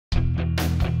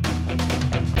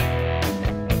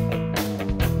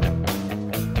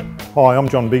Hi, I'm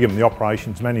John Bigham, the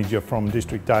Operations Manager from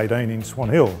District 18 in Swan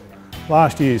Hill.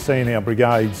 Last year seen our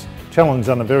brigades challenged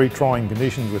under very trying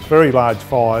conditions with very large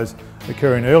fires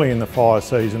occurring early in the fire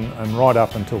season and right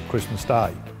up until Christmas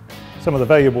Day. Some of the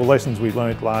valuable lessons we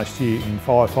learnt last year in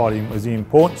firefighting was the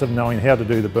importance of knowing how to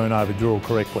do the burn-over drill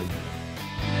correctly.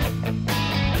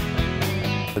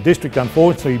 The district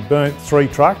unfortunately burnt 3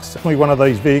 trucks. Only one of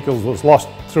these vehicles was lost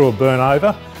through a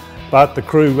burn-over, but the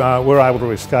crew were able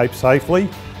to escape safely.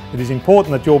 It is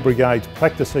important that your brigades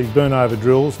practice these burn-over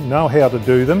drills, know how to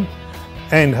do them,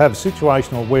 and have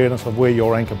situational awareness of where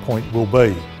your anchor point will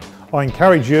be. I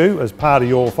encourage you, as part of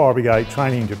your fire brigade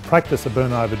training, to practice a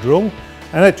burn-over drill,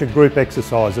 and at your group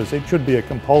exercises, it should be a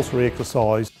compulsory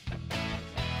exercise.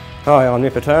 Hi, I'm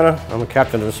Nipper Turner. I'm a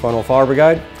captain of the Swan Hill Fire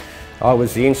Brigade. I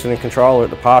was the incident controller at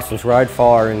the Parsons Road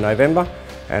fire in November,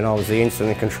 and I was the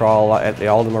incident controller at the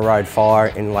Alderma Road fire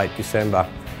in late December.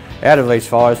 Out of these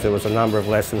fires there was a number of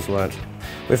lessons learnt.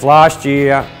 With last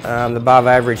year, the above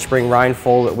average spring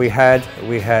rainfall that we had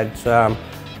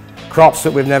crops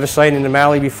that we've never seen in the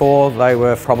Mallee before. They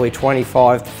were probably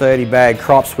 25 to 30 bag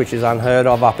crops, which is unheard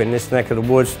of up in this neck of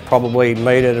the woods, probably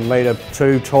metre to metre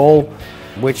 2 tall,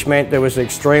 which meant there was an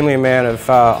extremely amount of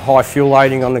high fuel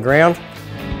loading on the ground.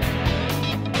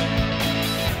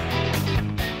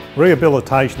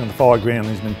 Rehabilitation of the fire ground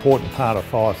is an important part of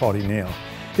firefighting now.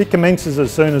 It commences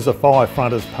as soon as the fire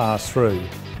front has passed through.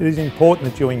 It is important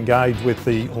that you engage with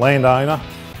the landowner,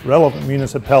 relevant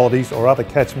municipalities or other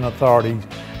catchment authorities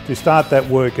to start that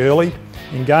work early,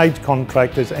 engage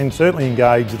contractors and certainly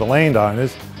engage the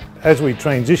landowners as we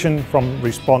transition from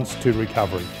response to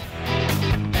recovery.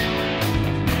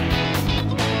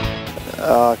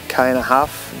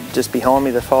 K1.5 just behind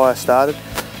me the fire started.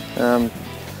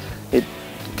 It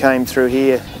came through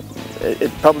here.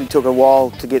 It probably took a while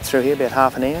to get through here, about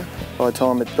half an hour by the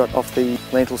time it got off the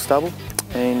lentil stubble,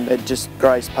 and it just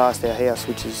grazed past our house,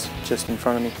 which is just in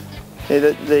front of me.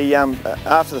 Yeah,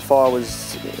 after the fire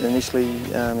was initially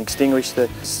extinguished, the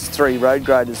 3 road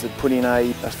graders that put in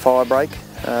a fire break.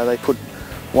 They put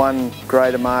 1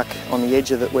 grader mark on the edge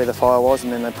of where the fire was,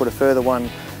 and then they put a further one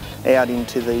out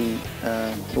into the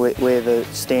where the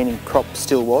standing crop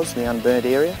still was, the unburnt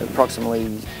area, approximately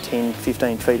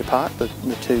 10-15 feet apart, the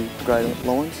 2 grader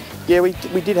lines. Yeah, we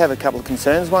did have a couple of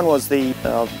concerns. One was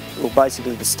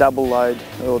basically the stubble load,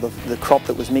 or the crop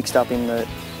that was mixed up in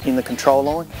the control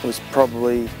line. It was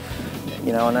probably,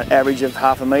 on an average of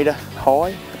half a metre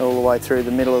high all the way through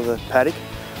the middle of the paddock.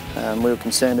 We were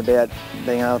concerned about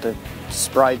being able to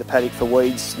spray the paddock for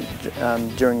weeds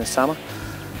during the summer.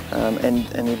 And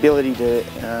the ability to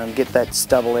get that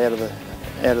stubble out of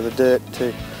the dirt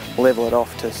to level it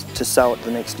off to sow it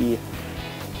the next year.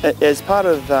 As part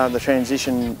of the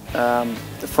transition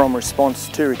from response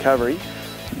to recovery,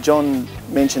 John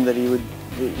mentioned that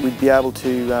we'd be able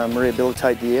to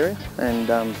rehabilitate the area,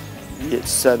 and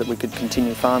so that we could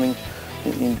continue farming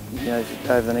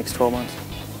over the next 12 months.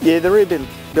 Yeah, the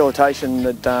rehabilitation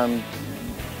that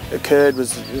occurred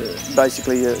was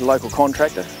basically a local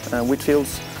contractor,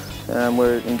 Whitfields.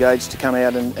 Were engaged to come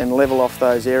out and level off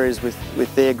those areas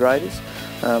with their graders.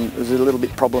 It was a little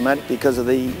bit problematic because of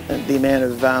the amount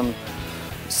of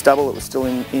stubble that was still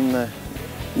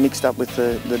mixed up with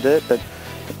the dirt. But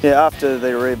yeah, after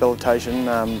the rehabilitation,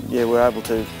 we were able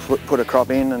to put a crop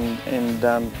in, and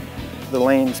the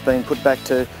land's been put back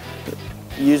to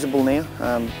usable now.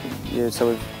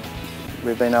 So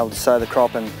we've been able to sow the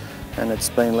crop, and it's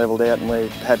been levelled out, and we're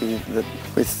happy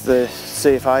with the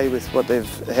CFA, with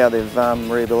how they've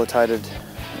rehabilitated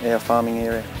our farming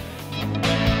area.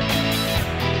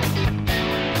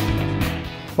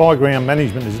 Fire ground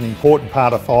management is an important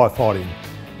part of firefighting.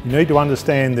 You need to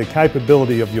understand the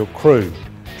capability of your crew.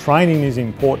 Training is an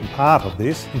important part of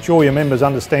this. Ensure your members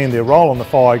understand their role on the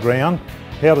fire ground,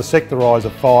 how to sectorise a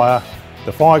fire,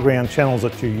 the fire ground channels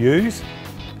that you use,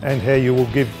 and how you will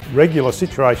give regular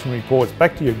situation reports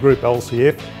back to your group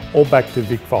LCF or back to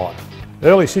Vic Fire.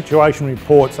 Early situation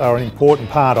reports are an important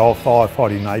part of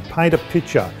firefighting. They paint a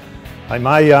picture. They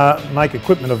may make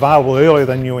equipment available earlier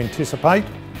than you anticipate.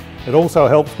 It also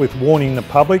helps with warning the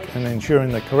public and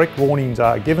ensuring the correct warnings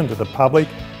are given to the public.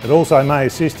 It also may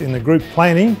assist in the group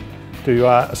planning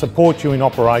to support you in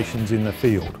operations in the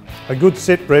field. A good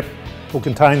set rep will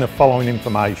contain the following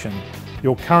information: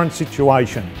 your current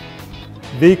situation,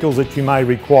 vehicles that you may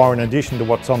require in addition to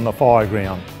what's on the fire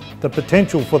ground, the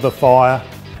potential for the fire,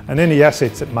 and any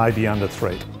assets that may be under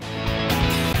threat.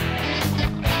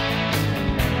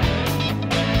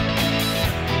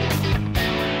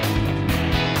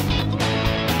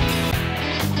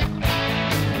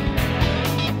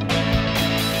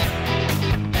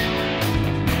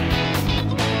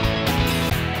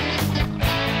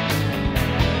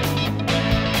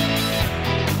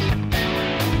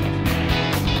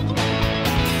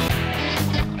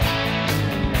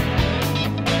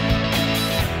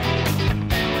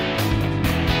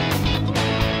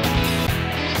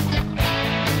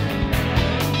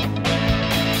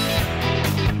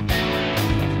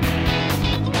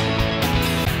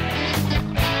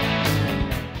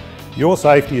 Your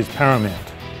safety is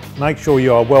paramount. Make sure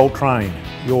you are well trained,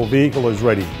 your vehicle is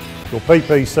ready, your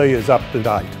PPC is up to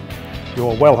date,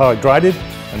 you're well hydrated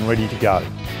and ready to go.